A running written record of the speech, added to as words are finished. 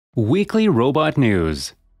Weekly Robot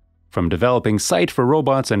News. From developing sight for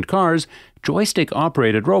robots and cars,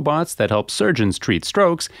 joystick-operated robots that help surgeons treat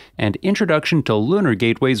strokes, and introduction to Lunar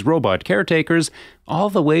Gateway's robot caretakers, all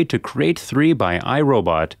the way to Create 3 by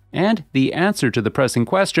iRobot, and the answer to the pressing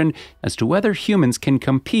question as to whether humans can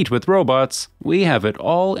compete with robots, we have it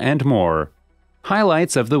all and more.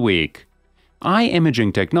 Highlights of the week. Eye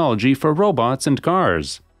imaging technology for robots and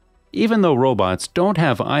cars. Even though robots don't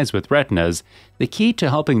have eyes with retinas, the key to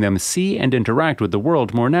helping them see and interact with the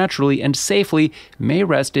world more naturally and safely may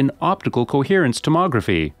rest in optical coherence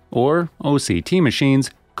tomography, or OCT machines,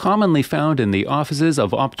 commonly found in the offices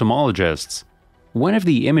of ophthalmologists. One of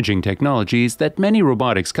the imaging technologies that many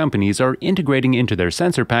robotics companies are integrating into their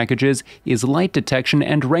sensor packages is light detection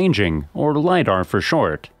and ranging, or LiDAR for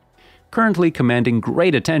short. Currently commanding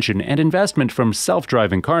great attention and investment from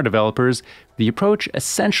self-driving car developers, the approach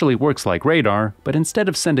essentially works like radar, but instead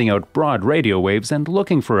of sending out broad radio waves and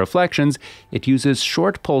looking for reflections, it uses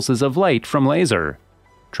short pulses of light from laser.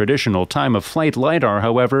 Traditional time-of-flight LiDAR,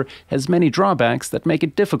 however, has many drawbacks that make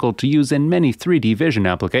it difficult to use in many 3D vision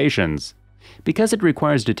applications. Because it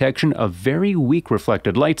requires detection of very weak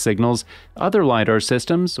reflected light signals, other LiDAR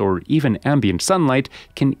systems, or even ambient sunlight,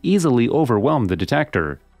 can easily overwhelm the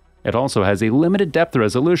detector. It also has a limited depth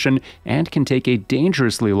resolution and can take a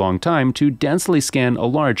dangerously long time to densely scan a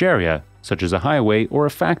large area, such as a highway or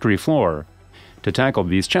a factory floor. To tackle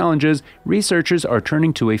these challenges, researchers are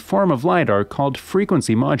turning to a form of LiDAR called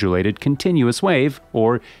frequency-modulated continuous wave,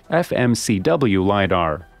 or FMCW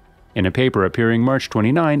LiDAR. In a paper appearing March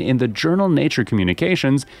 29 in the journal Nature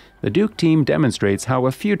Communications, the Duke team demonstrates how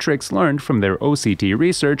a few tricks learned from their OCT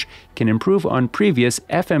research can improve on previous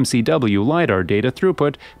FMCW LiDAR data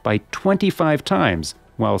throughput by 25 times,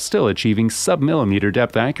 while still achieving sub-millimeter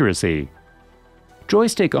depth accuracy.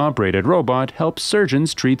 Joystick-operated robot helps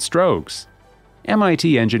surgeons treat strokes.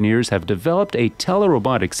 MIT engineers have developed a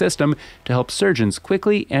telerobotic system to help surgeons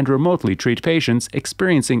quickly and remotely treat patients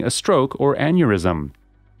experiencing a stroke or aneurysm.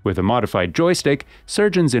 With a modified joystick,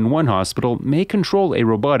 surgeons in one hospital may control a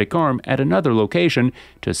robotic arm at another location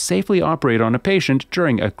to safely operate on a patient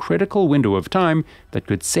during a critical window of time that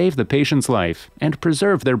could save the patient's life and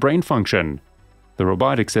preserve their brain function. The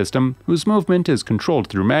robotic system, whose movement is controlled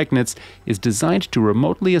through magnets, is designed to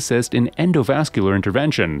remotely assist in endovascular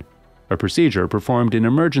intervention, a procedure performed in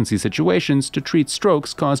emergency situations to treat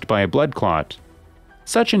strokes caused by a blood clot.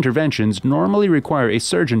 Such interventions normally require a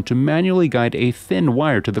surgeon to manually guide a thin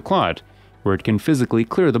wire to the clot, where it can physically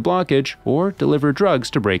clear the blockage or deliver drugs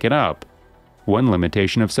to break it up. One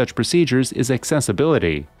limitation of such procedures is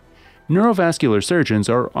accessibility. Neurovascular surgeons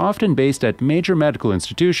are often based at major medical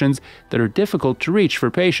institutions that are difficult to reach for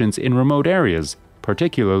patients in remote areas,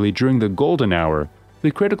 particularly during the golden hour,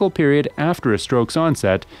 the critical period after a stroke's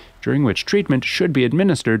onset, during which treatment should be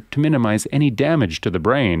administered to minimize any damage to the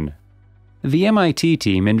brain. The MIT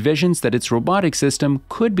team envisions that its robotic system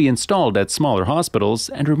could be installed at smaller hospitals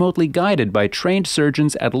and remotely guided by trained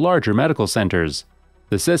surgeons at larger medical centers.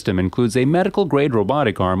 The system includes a medical-grade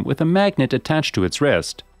robotic arm with a magnet attached to its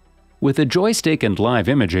wrist. With a joystick and live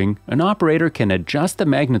imaging, an operator can adjust the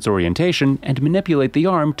magnet's orientation and manipulate the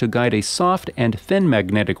arm to guide a soft and thin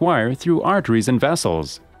magnetic wire through arteries and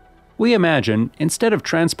vessels. We imagine, instead of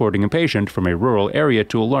transporting a patient from a rural area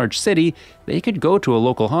to a large city, they could go to a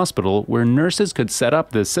local hospital where nurses could set up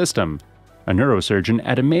this system. A neurosurgeon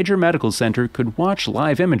at a major medical center could watch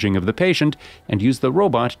live imaging of the patient and use the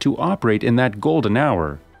robot to operate in that golden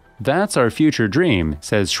hour. That's our future dream,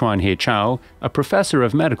 says Xuanhe Chao, a professor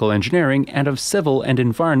of medical engineering and of civil and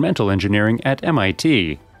environmental engineering at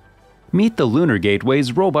MIT. Meet the Lunar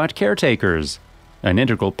Gateway's robot caretakers. An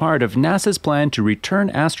integral part of NASA's plan to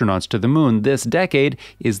return astronauts to the Moon this decade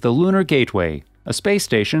is the Lunar Gateway, a space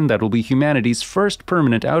station that will be humanity's first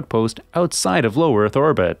permanent outpost outside of low Earth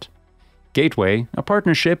orbit. Gateway, a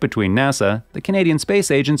partnership between NASA, the Canadian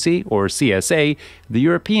Space Agency, or CSA, the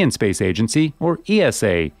European Space Agency, or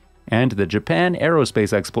ESA, and the Japan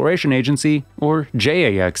Aerospace Exploration Agency, or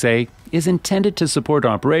JAXA, is intended to support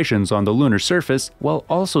operations on the lunar surface while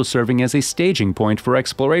also serving as a staging point for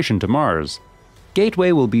exploration to Mars.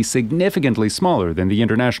 Gateway will be significantly smaller than the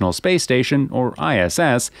International Space Station, or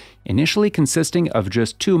ISS, initially consisting of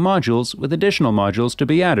just 2 modules with additional modules to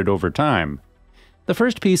be added over time. The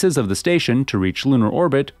first pieces of the station to reach lunar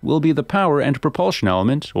orbit will be the power and propulsion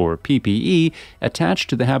element, or PPE, attached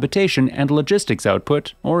to the habitation and logistics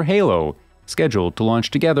output, or HALO, scheduled to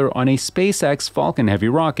launch together on a SpaceX Falcon Heavy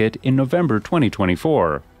rocket in November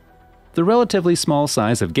 2024. The relatively small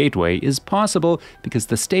size of Gateway is possible because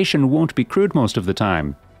the station won't be crewed most of the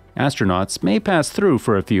time. Astronauts may pass through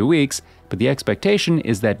for a few weeks, but the expectation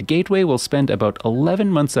is that Gateway will spend about 11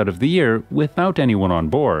 months out of the year without anyone on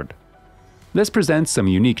board. This presents some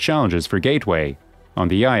unique challenges for Gateway. On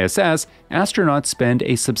the ISS, astronauts spend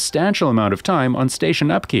a substantial amount of time on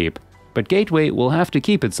station upkeep, but Gateway will have to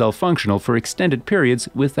keep itself functional for extended periods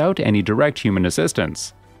without any direct human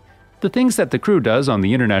assistance. The things that the crew does on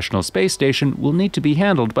the International Space Station will need to be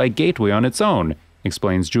handled by Gateway on its own,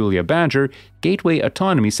 explains Julia Badger, Gateway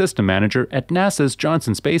Autonomy System Manager at NASA's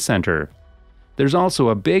Johnson Space Center. There's also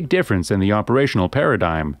a big difference in the operational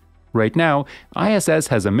paradigm. Right now, ISS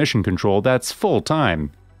has a mission control that's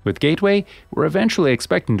full-time. With Gateway, we're eventually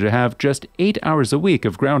expecting to have just 8 hours a week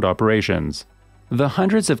of ground operations. The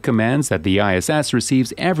hundreds of commands that the ISS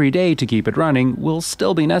receives every day to keep it running will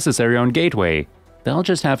still be necessary on Gateway. They'll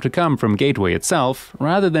just have to come from Gateway itself,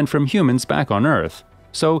 rather than from humans back on Earth.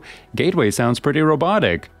 So, Gateway sounds pretty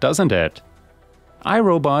robotic, doesn't it?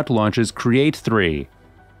 iRobot launches Create 3.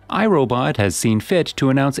 iRobot has seen fit to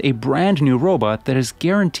announce a brand new robot that is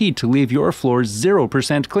guaranteed to leave your floor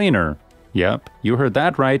 0% cleaner. Yep, you heard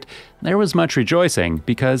that right. There was much rejoicing,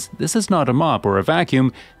 because this is not a mop or a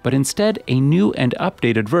vacuum, but instead a new and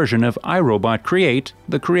updated version of iRobot Create,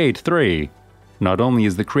 the Create 3. Not only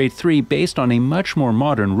is the Create 3 based on a much more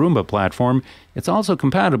modern Roomba platform, it's also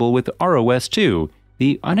compatible with ROS 2,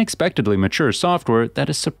 the unexpectedly mature software that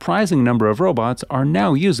a surprising number of robots are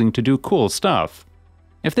now using to do cool stuff.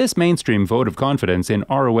 If this mainstream vote of confidence in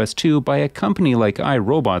ROS 2 by a company like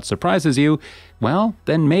iRobot surprises you, well,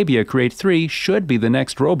 then maybe a Create 3 should be the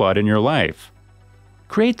next robot in your life.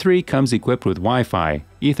 Create 3 comes equipped with Wi-Fi,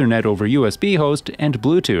 Ethernet over USB host, and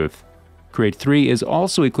Bluetooth. Create 3 is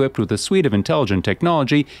also equipped with a suite of intelligent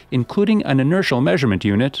technology, including an inertial measurement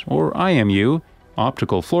unit, or IMU,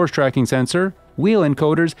 optical floor tracking sensor, wheel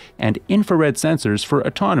encoders, and infrared sensors for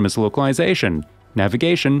autonomous localization,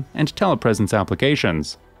 navigation, and telepresence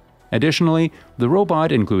applications. Additionally, the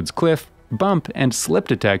robot includes cliff, bump, and slip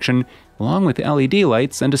detection, along with LED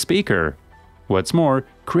lights and a speaker. What's more,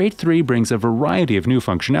 Create 3 brings a variety of new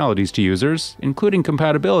functionalities to users, including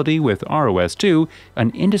compatibility with ROS 2,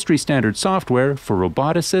 an industry-standard software for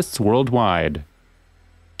roboticists worldwide.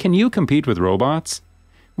 Can you compete with robots?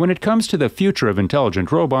 When it comes to the future of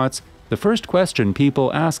intelligent robots, the first question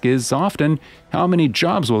people ask is often, how many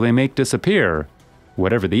jobs will they make disappear?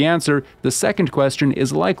 Whatever the answer, the second question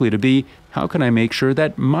is likely to be, how can I make sure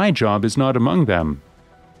that my job is not among them?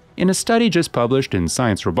 In a study just published in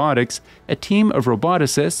Science Robotics, a team of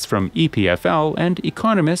roboticists from EPFL and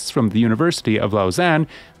economists from the University of Lausanne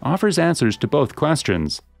offers answers to both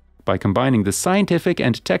questions. By combining the scientific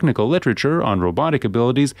and technical literature on robotic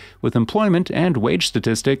abilities with employment and wage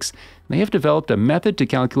statistics, they have developed a method to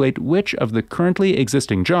calculate which of the currently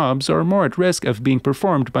existing jobs are more at risk of being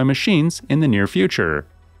performed by machines in the near future.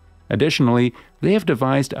 Additionally, they have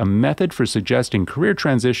devised a method for suggesting career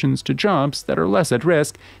transitions to jobs that are less at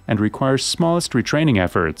risk and require smallest retraining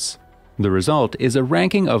efforts. The result is a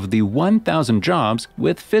ranking of the 1,000 jobs,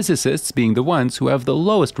 with physicists being the ones who have the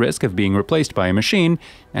lowest risk of being replaced by a machine,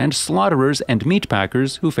 and slaughterers and meat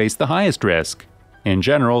packers who face the highest risk. In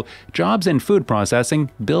general, jobs in food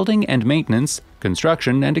processing, building and maintenance,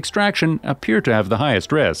 construction and extraction appear to have the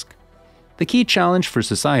highest risk. The key challenge for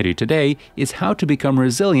society today is how to become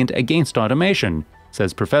resilient against automation,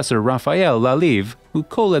 says Professor Raphael Lalive, who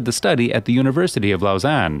co-led the study at the University of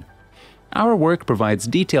Lausanne. Our work provides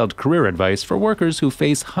detailed career advice for workers who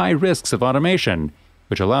face high risks of automation,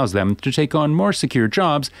 which allows them to take on more secure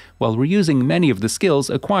jobs while reusing many of the skills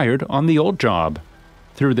acquired on the old job.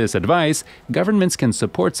 Through this advice, governments can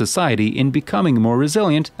support society in becoming more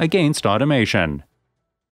resilient against automation.